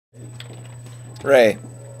Ray,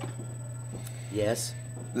 Yes.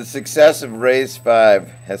 the success of Raise 5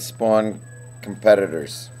 has spawned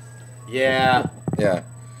competitors. Yeah. Yeah.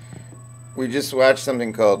 We just watched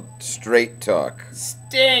something called Straight Talk.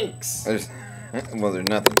 Stinks. There's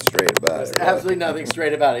nothing straight about There's it. absolutely nothing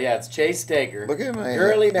straight about it. Yeah, it's Chase Staker. Look at my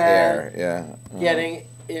girly hair. man Yeah. getting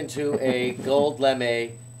into a gold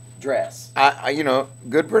lame dress.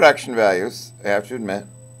 Good production values, I have to admit.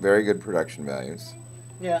 Very good production values.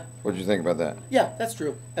 Yeah. What did you think about that? Yeah, that's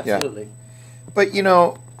true. Absolutely. But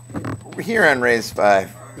here on Raise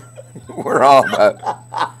 5, we're all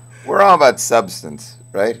about substance,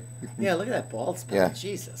 right? Yeah, look at that bald spot. Yeah.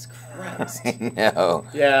 Jesus Christ. I know.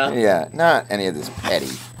 Yeah. Yeah, not any of this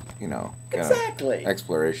petty, kind of Exactly.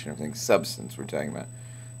 exploration of things. Substance we're talking about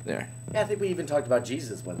there. Yeah, I think we even talked about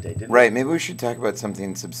Jesus one day, didn't we? Right, maybe we should talk about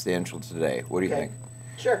something substantial today. What do you think?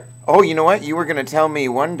 Sure. Oh, you know what? You were going to tell me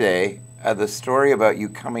one day the story about you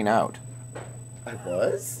coming out. I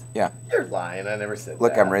was? Yeah. You're lying. I never said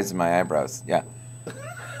Look, that. I'm raising my eyebrows. Yeah.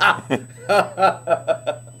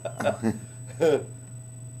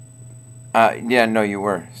 Yeah, no, you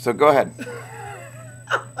were. So go ahead.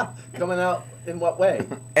 Coming out in what way?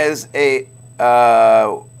 As a,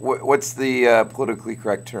 what's the politically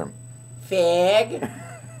correct term? Fag.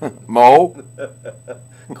 Mo?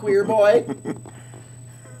 Queer boy.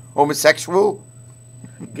 Homosexual?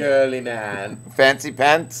 Girly man. Fancy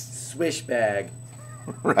pants? Swish bag.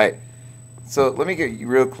 Right. So let me get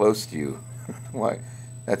real close to you. Why?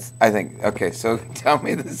 Okay, so tell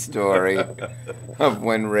me the story of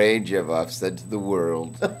when Ray Jivoff said to the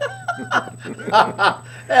world,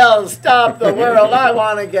 Hell, stop the world, I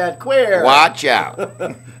want to get queer. watch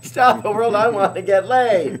out. Stop the world, I want to get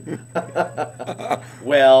laid.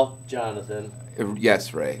 Well, Jonathan,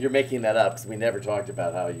 Yes, Ray. you're making that up because we never talked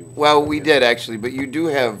about how you... Well, we did actually, but you do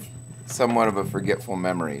have somewhat of a forgetful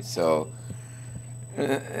memory, so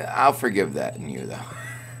I'll forgive that in you, though.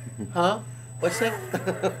 Huh? What's that?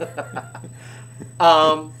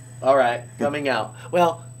 All right, coming out.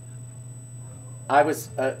 Well, I was...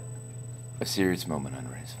 A serious moment on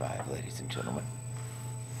Race 5, ladies and gentlemen.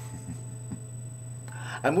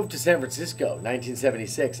 I moved to San Francisco,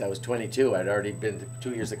 1976. I was 22. I'd already been to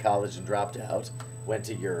 2 years of college and dropped out. Went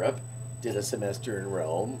to Europe, did a semester in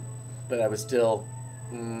Rome, but I was still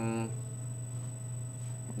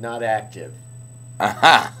not active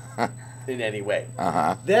in any way.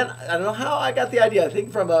 Uh-huh. Then, I don't know how I got the idea. I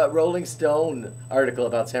think from a Rolling Stone article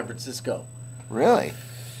about San Francisco. Really?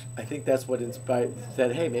 I think that's what inspired,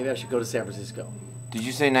 said, hey, maybe I should go to San Francisco. Did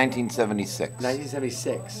you say 1976?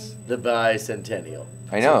 1976, the bicentennial.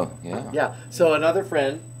 I know, yeah. Yeah. So another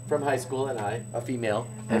friend from high school and I, a female,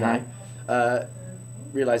 and I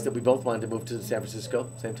realized that we both wanted to move to San Francisco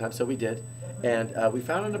same time, so we did. And we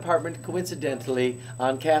found an apartment, coincidentally,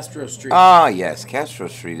 on Castro Street. Ah, yes. Castro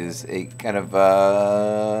Street is a kind of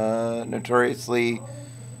notoriously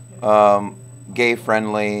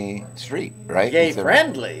gay-friendly street, right?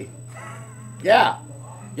 Gay-friendly? Yeah.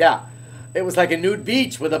 Yeah. It was like a nude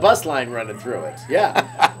beach with a bus line running through it. Yeah.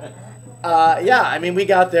 Yeah, I mean, we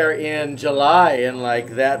got there in July, and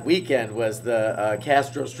like that weekend was the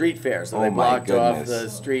Castro Street Fair, so they blocked off the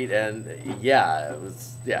street, and yeah, it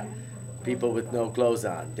was people with no clothes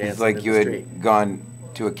on dancing. It's like in you the had street. gone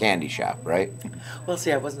to a candy shop, right? Well,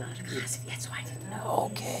 see, I wasn't out of music yet, so I didn't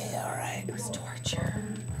know. Okay, all right. It was torture.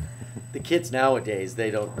 The kids nowadays,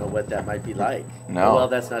 they don't know what that might be like. No. Well,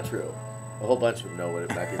 that's not true. A whole bunch of them know what it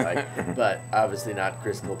might be like, but obviously not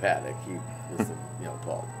Chris Kilpatrick. He was,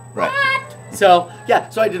 Paul. Right. So, yeah,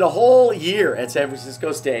 so I did a whole year at San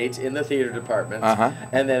Francisco State in the theater department.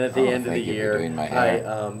 And then at the end of the thank you for year, doing my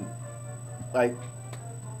hair. I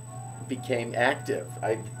became active.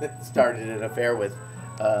 I started an affair with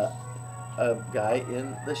a guy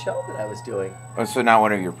in the show that I was doing. Oh, so not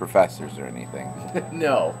one of your professors or anything?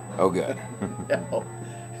 No. Oh, good. No.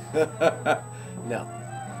 No.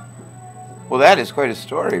 Well, that is quite a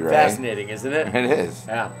story, right? Fascinating, isn't it? It is.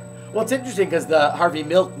 Yeah. Well, it's interesting because the Harvey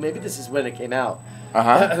Milk, maybe this is when it came out,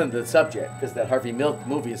 the subject, because that Harvey Milk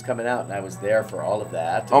movie is coming out, and I was there for all of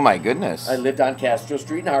that. Oh, my goodness. I lived on Castro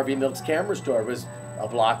Street, and Harvey Milk's camera store was a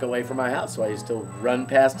block away from my house, so I used to run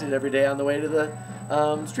past it every day on the way to the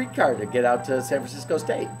streetcar to get out to San Francisco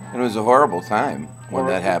State. And it was a horrible time when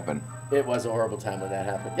that happened. It was a horrible time when that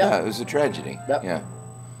happened. Yeah, it was a tragedy. Yep. Yeah.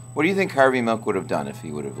 What do you think Harvey Milk would have done if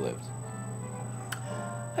he would have lived?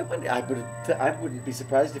 I wouldn't be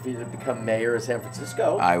surprised if he had become mayor of San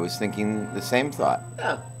Francisco. I was thinking the same thought.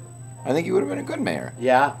 Yeah. I think he would have been a good mayor.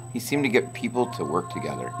 Yeah. He seemed to get people to work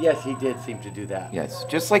together. Yes, he did seem to do that. Yes,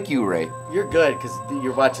 just like you, Ray. You're good because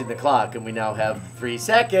you're watching the clock, and we now have 3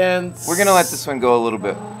 seconds. We're gonna let this one go a little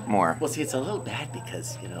bit more. Well, see, it's a little bad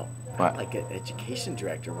because What? I'm like an education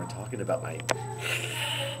director. We're talking about my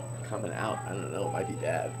coming out. I don't know. It might be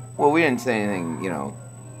bad. Well, we didn't say anything.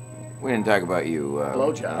 We didn't talk about you.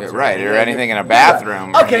 Blowjobs. Right, or anything in a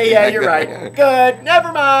bathroom. Okay, yeah, you're right. Good.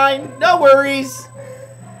 Never mind. No worries.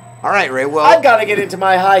 All right, Ray. Well, I've got to get into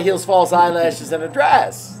my high heels, false eyelashes, and a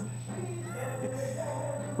dress.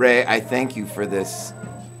 Ray, I thank you for this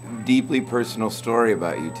deeply personal story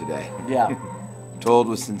about you today. Yeah. Told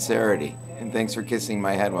with sincerity. And thanks for kissing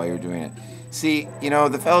my head while you were doing it. See,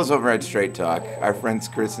 the fellows over at Straight Talk, our friends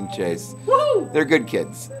Chris and Chase, Woo! they're good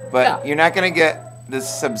kids. But you're not going to get this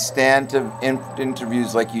substantive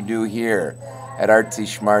interviews like you do here at Artsy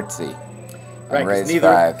Schmartsy.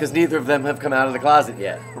 Right, because neither of them have come out of the closet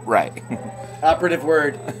yet. Right. Operative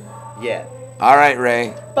word, yet. All right,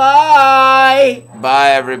 Ray. Bye!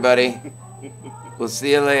 Bye, everybody. We'll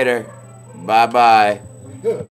see you later. Bye-bye.